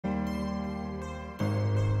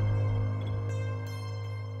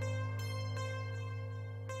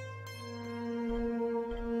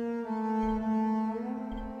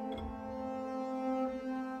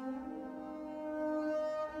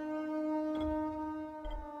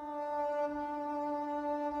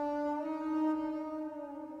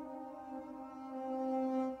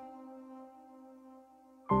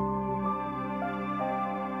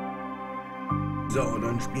So,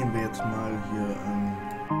 dann spielen wir jetzt mal hier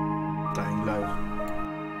Dying Life.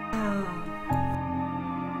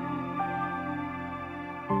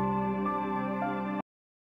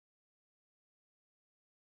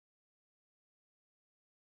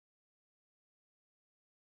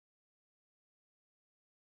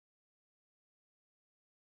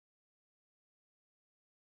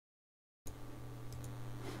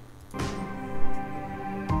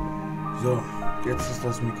 So, jetzt ist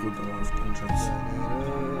das Mikro drauf, dann Schatz.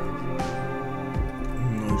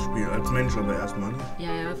 Neues Spiel, als Mensch aber erstmal, ne?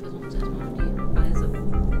 Ja, versucht es erstmal auf die Weise.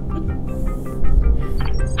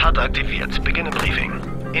 Hart aktiviert, beginne Briefing.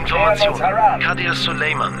 Information. Kadir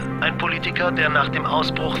Suleiman, ein Politiker, der nach dem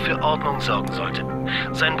Ausbruch für Ordnung sorgen sollte.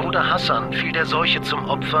 Sein Bruder Hassan fiel der Seuche zum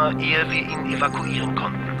Opfer, ehe wir ihn evakuieren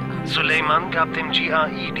konnten. Suleiman gab dem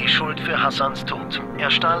GRI die Schuld für Hassans Tod.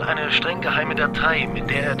 Er stahl eine streng geheime Datei, mit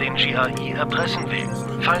der er den GRI erpressen will.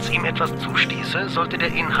 Falls ihm etwas zustieße, sollte der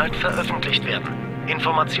Inhalt veröffentlicht werden.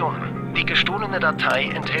 Informationen. Die gestohlene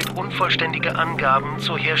Datei enthält unvollständige Angaben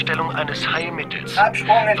zur Herstellung eines Heilmittels.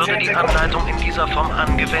 Würde die Anleitung in dieser Form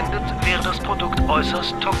angewendet, wäre das Produkt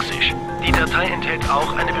äußerst toxisch. Die Datei enthält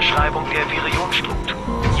auch eine Beschreibung der Virionstruktur.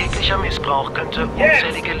 Jeglicher Missbrauch könnte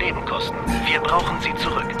unzählige Leben kosten. Wir brauchen sie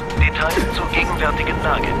zurück. Details zur gegenwärtigen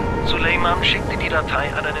Lage. Suleiman schickte die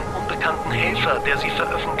Datei an einen unbekannten Helfer, der sie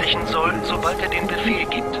veröffentlichen soll, sobald er den Befehl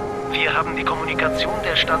gibt. Wir haben die Kommunikation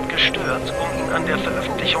der Stadt gestört, um ihn an der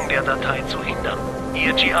Veröffentlichung der Datei zu hindern.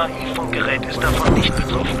 Ihr GRI-Funkgerät ist davon nicht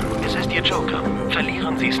betroffen. Es ist Ihr Joker.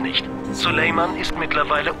 Verlieren Sie es nicht. Suleiman ist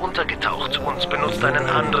mittlerweile untergetaucht und benutzt einen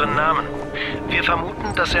anderen Namen. Wir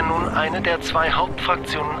vermuten, dass er nun eine der zwei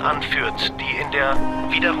Hauptfraktionen anführt, die in der...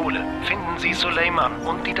 Wiederhole, finden Sie Suleiman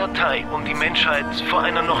und die Datei, um die Menschheit vor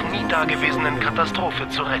einer noch nie dagewesenen Katastrophe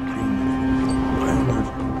zu retten. 300.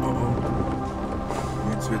 Oh.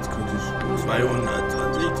 Jetzt wird's kritisch.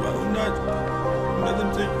 220, 200,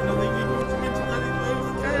 170, 160,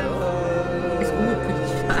 Ist gut, finde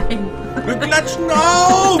ich fein. wir klatschen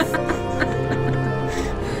auf!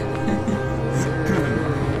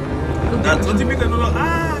 20 Meter nur noch.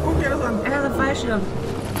 Ah, guck dir das an. Ja, der Fallschirm.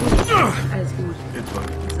 Alles gut. Jetzt war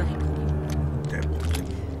der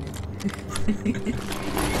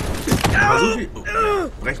so viel. Oh,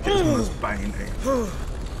 brecht dir schon das Bein, ey.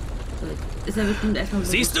 Ist ja bestimmt erstmal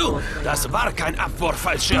so. Siehst du? Das war kein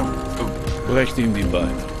Abwurffallschirm. Brecht ihm die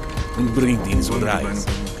Beine und bringt ihn zu Reis.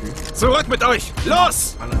 Zurück mit euch!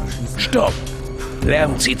 Los! Alle erschießen. Stopp!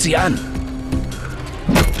 Lärm zieht sie an.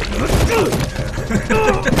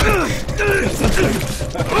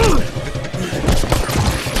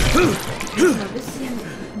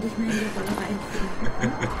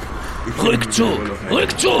 Rückzug!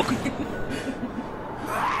 Rückzug!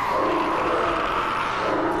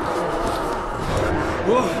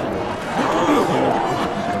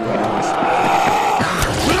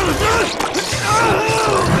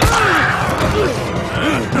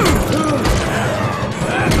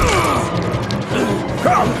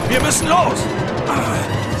 Komm, wir müssen los!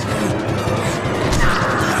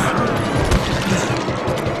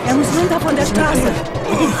 Er muss runter von der Straße.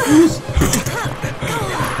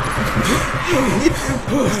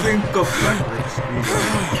 Den Kopf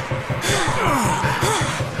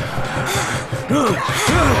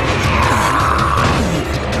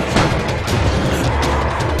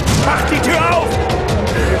Mach die Tür auf!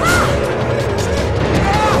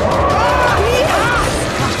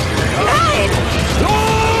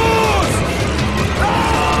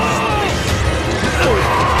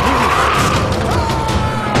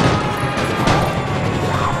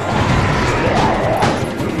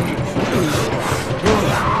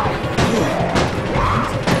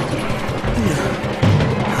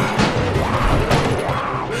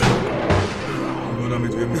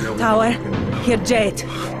 Tower, hier Jade.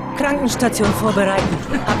 Krankenstation vorbereiten.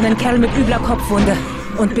 Hab einen Kerl mit übler Kopfwunde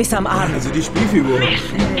und Biss am Arm. Also die Spielfigur.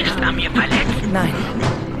 Ist Amir verletzt? Nein,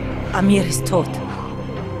 Amir ist tot.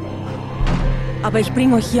 Aber ich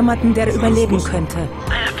bringe euch jemanden, der überleben könnte.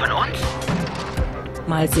 Einer von uns?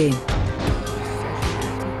 Mal sehen.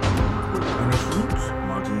 Einer ist gut,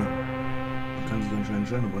 Martin. Man kann sich anscheinend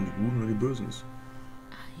entscheiden, ob man die Guten oder die Bösen ist.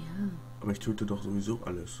 Ah ja. Aber ich töte doch sowieso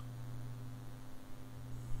alles.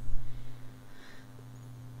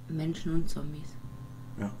 Menschen und Zombies.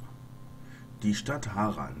 Ja. Die Stadt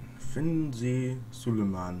Haran. Finden Sie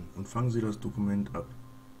Suleiman und fangen Sie das Dokument ab.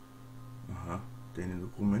 Aha. Der in dem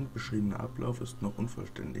Dokument beschriebene Ablauf ist noch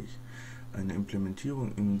unvollständig. Eine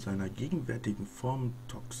Implementierung in seiner gegenwärtigen Form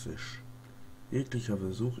toxisch. Jeglicher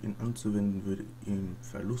Versuch, ihn anzuwenden, würde im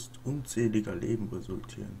Verlust unzähliger Leben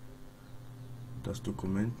resultieren. Das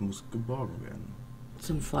Dokument muss geborgen werden.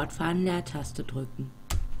 Zum Fortfahren Leertaste drücken.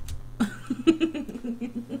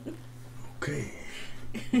 Okay.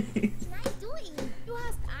 Kneif du ihn. Du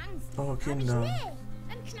hast Angst. Oh, Aber Kinder. schnell.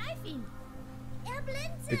 Dann kneif ihn. Er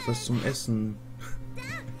blinzelt. Etwas zum Essen. Da,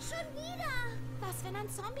 schon wieder. Was, wenn ein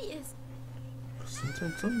Zombie ist? Was sind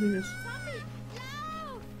denn Zombies? Zombie,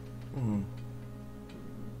 lauf! Hm.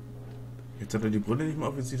 Jetzt hat er die Brille nicht mehr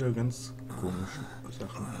auf, jetzt sieht er ganz komische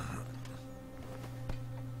Sachen.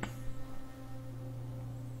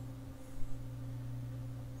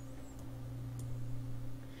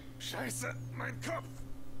 Scheiße, mein Kopf!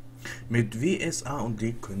 Mit W, S, A und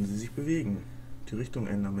D können sie sich bewegen. Die Richtung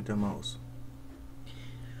ändern mit der Maus.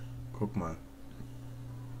 Guck mal.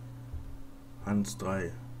 Hans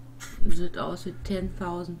 3. Sieht aus wie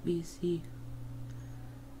 10.000 BC.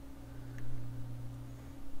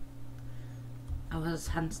 Aber das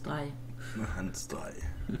ist Hans 3. Hans 3.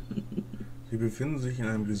 Sie befinden sich in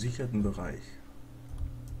einem gesicherten Bereich.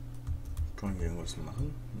 Können wir irgendwas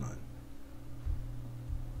machen? Nein.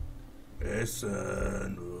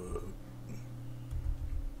 Essen.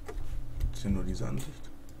 Ist hier nur diese Ansicht?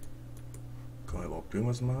 Kann man überhaupt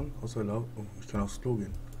irgendwas machen? Außer laut. Oh, ich kann aufs Klo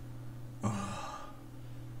gehen. Oh.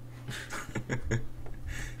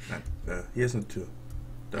 Nein, hier ist eine Tür.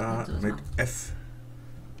 Da mit F.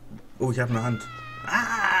 Oh, ich habe eine Hand.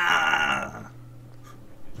 Ah!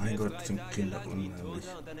 Mein Gott, sind Kinder unheimlich.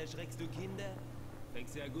 Und dann erschreckst du Kinder?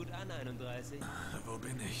 Fängst ja gut an, 31. Wo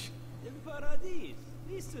bin ich? Im Paradies.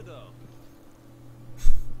 Siehst du doch.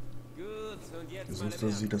 Gut, und jetzt mal So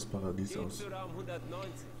sieht das Paradies aus. zu Raum 190.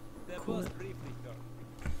 Der Cool. Boss brieft dich doch.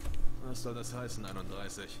 Was soll das heißen,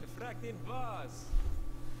 31? Frag den Boss.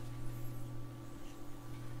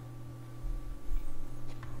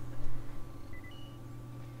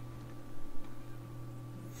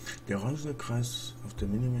 Der orangene Kreis auf der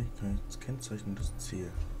Minimap kennzeichnet das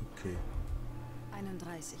Ziel. Okay.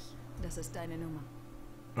 31. Das ist deine Nummer.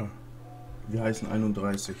 Ah. Wir heißen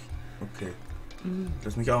 31. Okay.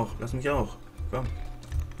 Lass mich auch. Komm.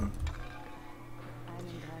 Ah.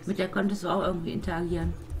 31. Mit der konntest du auch irgendwie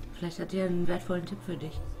interagieren. Vielleicht hat er einen wertvollen Tipp für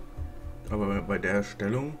dich. Aber bei der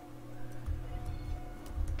Stellung.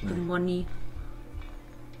 Du Moni.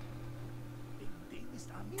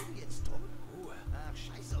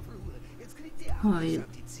 Guck mal, wie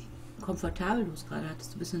komfortabel du es gerade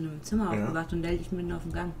hattest. Du bist in einem Zimmer aufgewacht und der dich mitten auf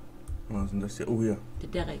dem Gang. Was ist denn das hier? Oh, hier. Der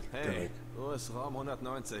Derek. Hey, Direkt. wo ist Raum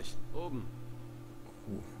 190? Oben.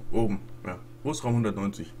 Oben. Ja. Wo ist Raum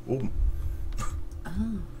 190? Oben.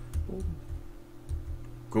 Oben.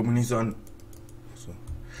 Guck mich nicht so an. So.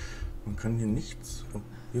 Man kann hier nichts. Oh,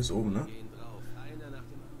 hier ist oben, ne? Gehen drauf, einer nach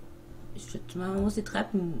dem anderen. Ich schätze mal, man muss die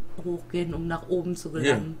Treppen hochgehen, um nach oben zu Hier.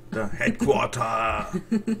 gelangen. Da. Headquarter.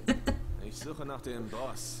 Ich suche nach dem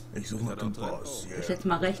Boss. Ich suche nach dem Boss. Ich Yeah. schätze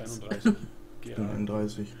mal rechts. 31. Ich bin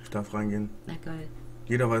 31. Ich darf reingehen. Na geil.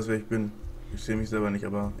 Jeder weiß, wer ich bin. Ich sehe mich selber nicht,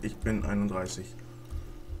 aber ich bin 31.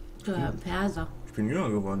 Der Perser. Ich bin jünger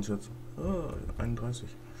geworden, Schatz. Oh, 31.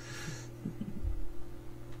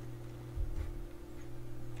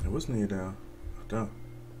 Ja, wo ist denn hier der? Ach, da.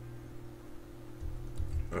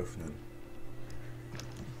 Öffnen.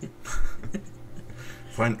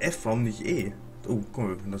 Vor allem F, warum nicht E? Oh, guck mal,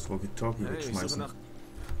 wir können das Walkie-Talkie Hey, ich suche wegschmeißen. nach...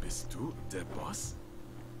 Bist du der Boss?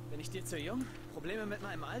 Bin ich dir zu jung? Probleme mit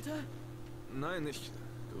meinem Alter? Nein, nicht.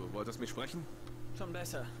 Du wolltest mich sprechen? Schon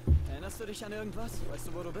besser. Erinnerst du dich an irgendwas? Weißt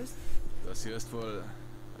du, wo du bist? Das hier ist wohl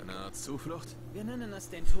eine Art Zuflucht? Wir nennen es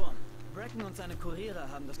den Turm. Bracken und seine Kuriere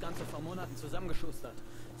haben das Ganze vor Monaten zusammengeschustert.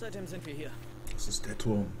 Seitdem sind wir hier. Das ist der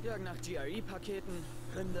Turm. Jagen nach GRE-Paketen,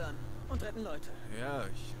 Rindern und retten Leute. Ja,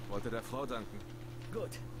 ich wollte der Frau danken. Gut.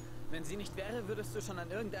 Wenn sie nicht wäre, würdest du schon an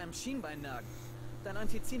irgendeinem Schienbein nagen. Dein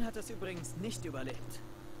Antizin hat es übrigens nicht überlebt.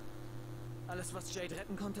 Alles, was Jade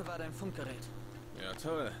retten konnte, war dein Funkgerät. Ja,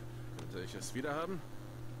 toll. Könnte ich es wieder haben?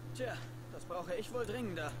 Tja, das brauche ich wohl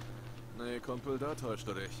dringender. Nee, Kumpel, da täuscht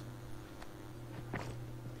du dich.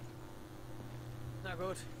 Na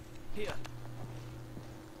gut, hier.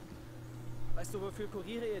 Weißt du, wofür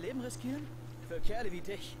Kuriere ihr Leben riskieren? Für Kerle wie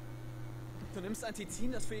dich. Du nimmst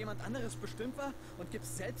Antizin, das für jemand anderes bestimmt war, und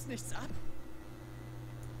gibst selbst nichts ab?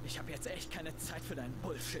 Ich habe jetzt echt keine Zeit für deinen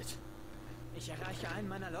Bullshit. Ich erreiche einen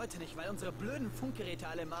meiner Leute nicht, weil unsere blöden Funkgeräte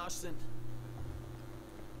alle im Arsch sind.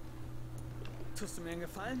 Tust du mir einen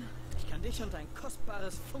Gefallen? Ich kann dich und dein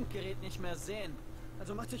kostbares Funkgerät nicht mehr sehen.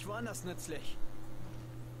 Also mach dich woanders nützlich.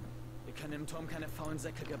 Wir können im Turm keine faulen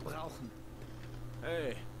Säcke gebrauchen.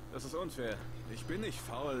 Hey, das ist unfair. Ich bin nicht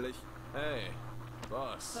faul, ich... Hey,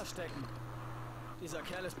 Boss. Verstecken. Dieser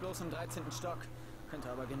Kerl ist bloß im 13. Stock. Könnte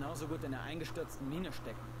aber genauso gut in der eingestürzten Mine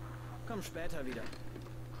stecken. Komm später wieder.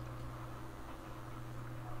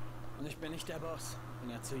 Und ich bin nicht der Boss. Bin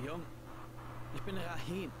ja zu jung. Ich bin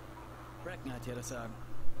Rahim. Bracken hat ja das Sagen.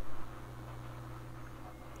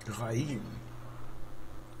 Rahim.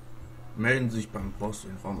 Melden sich beim Boss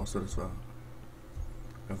im Raum. Achso, das war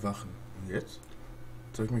Erwachen. Und jetzt?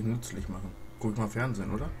 Soll ich mich nützlich machen? Guck ich mal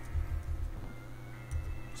Fernsehen, oder?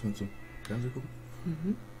 Was willst du? Fernsehen gucken?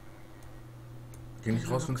 Mhm. Geh nicht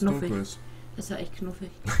raus, wenn es dunkel ist. Das war echt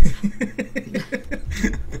knuffig.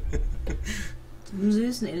 So ein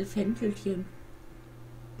süßen Elefantelchen.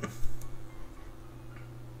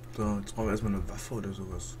 So, jetzt brauchen wir erstmal eine Waffe oder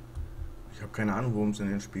sowas. Ich habe keine Ahnung, worum es in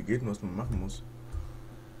dem Spiel geht und was man machen muss.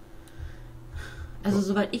 Also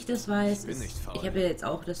soweit ich das weiß, ich habe ja jetzt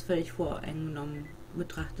auch das völlig voreingenommen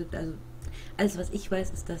betrachtet. Also alles, was ich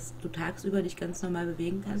weiß, ist, dass du tagsüber dich ganz normal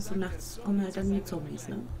bewegen kannst und nachts kommen halt dann die Zombies,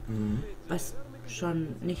 ne? Mhm. Was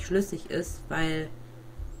schon nicht schlüssig ist, weil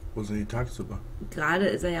Wo sind die tagsüber? gerade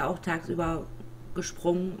ist er ja auch tagsüber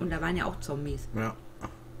gesprungen und da waren ja auch Zombies. Ja.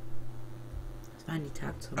 Das waren die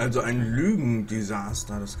Tagzombies. Also ein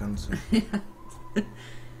Lügendesaster, das Ganze. Ja.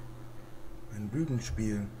 Ein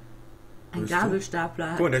Lügenspiel. Ein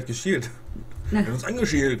Gabelstapler. Guck mal, der hat geschielt. Der hat uns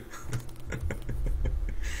angeschielt.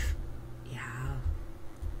 Ja,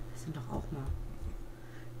 das sind doch auch mal.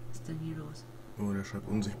 Was ist denn hier los? Oh, der schreibt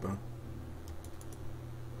unsichtbar.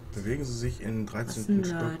 Bewegen Sie sich in 13. Was ist ein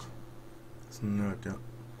Stock. Nerd? Das ist ein Nerd, ja.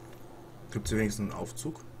 Gibt es hier wenigstens einen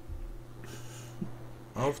Aufzug?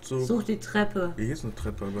 Aufzug. Such die Treppe. Hier ist eine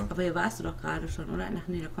Treppe, aber hier warst du doch gerade schon, oder? Ach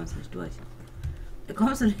nee, da kommst du nicht durch. Da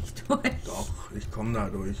kommst du nicht durch. Doch, ich komme da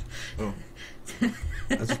durch. Oh.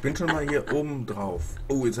 Also ich bin schon mal hier oben drauf.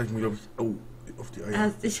 Oh, jetzt habe ich mir, glaube ich, auf die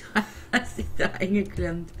Eier. Hast dich da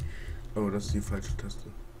eingeklemmt. Oh, das ist die falsche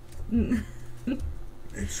Taste.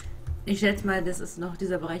 Ich schätze mal, das ist noch,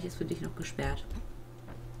 dieser Bereich ist für dich noch gesperrt.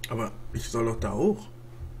 Aber ich soll doch da hoch.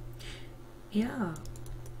 Ja.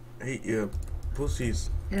 Hey, ihr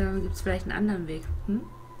Pussys. Ja, gibt es vielleicht einen anderen Weg. Hm?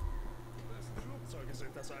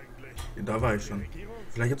 Ja, da war ich schon.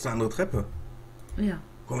 Vielleicht gibt es eine andere Treppe. Ja.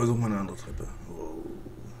 Komm, wir suchen mal eine andere Treppe. Oh.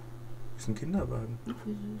 Ist ein Kinderwagen. Ach,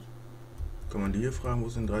 wie süß. Kann man die hier fragen, wo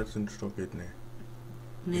es in den 13. Stock geht? Nee.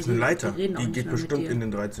 Nee, ist eine Leiter. Die geht bestimmt in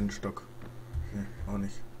den 13. Stock. Nee, auch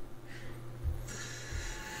nicht.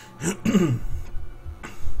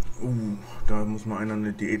 Da muss mal einer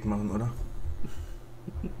eine Diät machen, oder?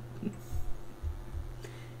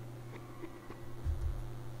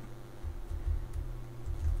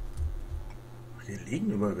 Hier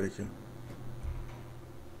liegen überall welche.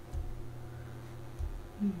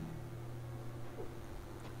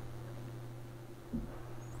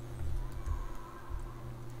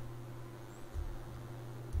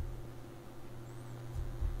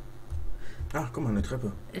 Ach, guck mal, eine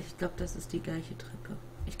Treppe. Ich glaube, das ist die gleiche Treppe.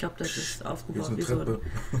 Ich glaube, das ist aufgebaut Hier wie ist eine so. Treppe.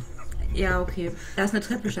 Ja, okay. Da ist eine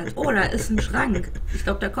Treppe statt. Oh, da ist ein Schrank. Ich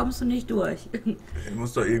glaube, da kommst du nicht durch. Ich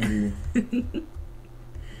muss doch irgendwie.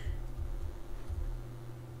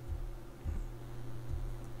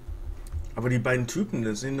 Aber die beiden Typen,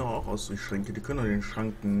 das sehen doch auch aus wie Schränke. Die können doch den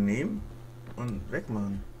Schrank nehmen und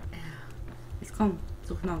wegmachen. Ja. Jetzt komm,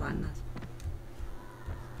 such mal woanders.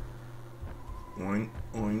 Oing,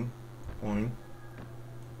 oing, oing.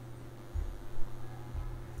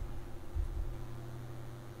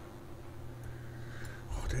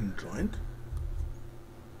 Braucht der einen Joint?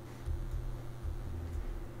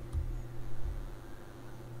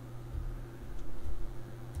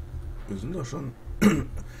 Wir sind doch schon.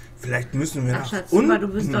 Vielleicht müssen wir nach Schatz, unten. du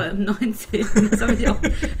bist doch im 19. Das habe ich auch.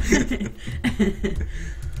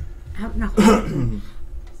 Hab nach unten.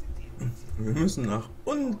 Wir müssen nach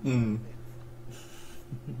unten.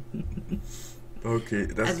 Okay,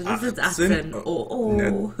 das also das ist 18. 18. Oh.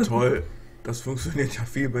 Ja, toll. Das funktioniert ja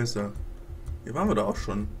viel besser. Hier waren wir doch auch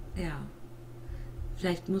schon. Ja.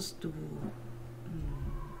 Vielleicht musst du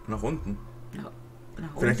nach unten. nach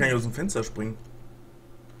Vielleicht kann ich aus dem Fenster springen.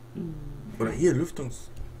 Oder hier,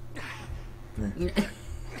 Lüftungs... Nee.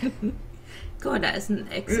 Guck mal, da ist ein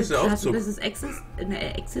Exit. Ist der Hast du Aufzug. das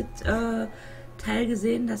Exit-Teil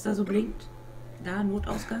gesehen, dass da so blinkt? Da,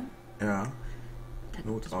 Notausgang? Ja. Da gibt es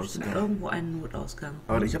Notausgang. bestimmt irgendwo einen Notausgang.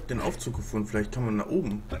 Aber ich habe den Aufzug gefunden. Vielleicht kann man da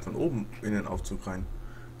oben, von oben in den Aufzug rein.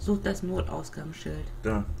 Such das Notausgangsschild.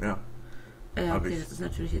 Da, ja. Ja, Hab okay, ich. das ist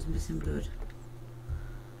natürlich jetzt ein bisschen blöd.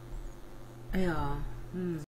 Ja.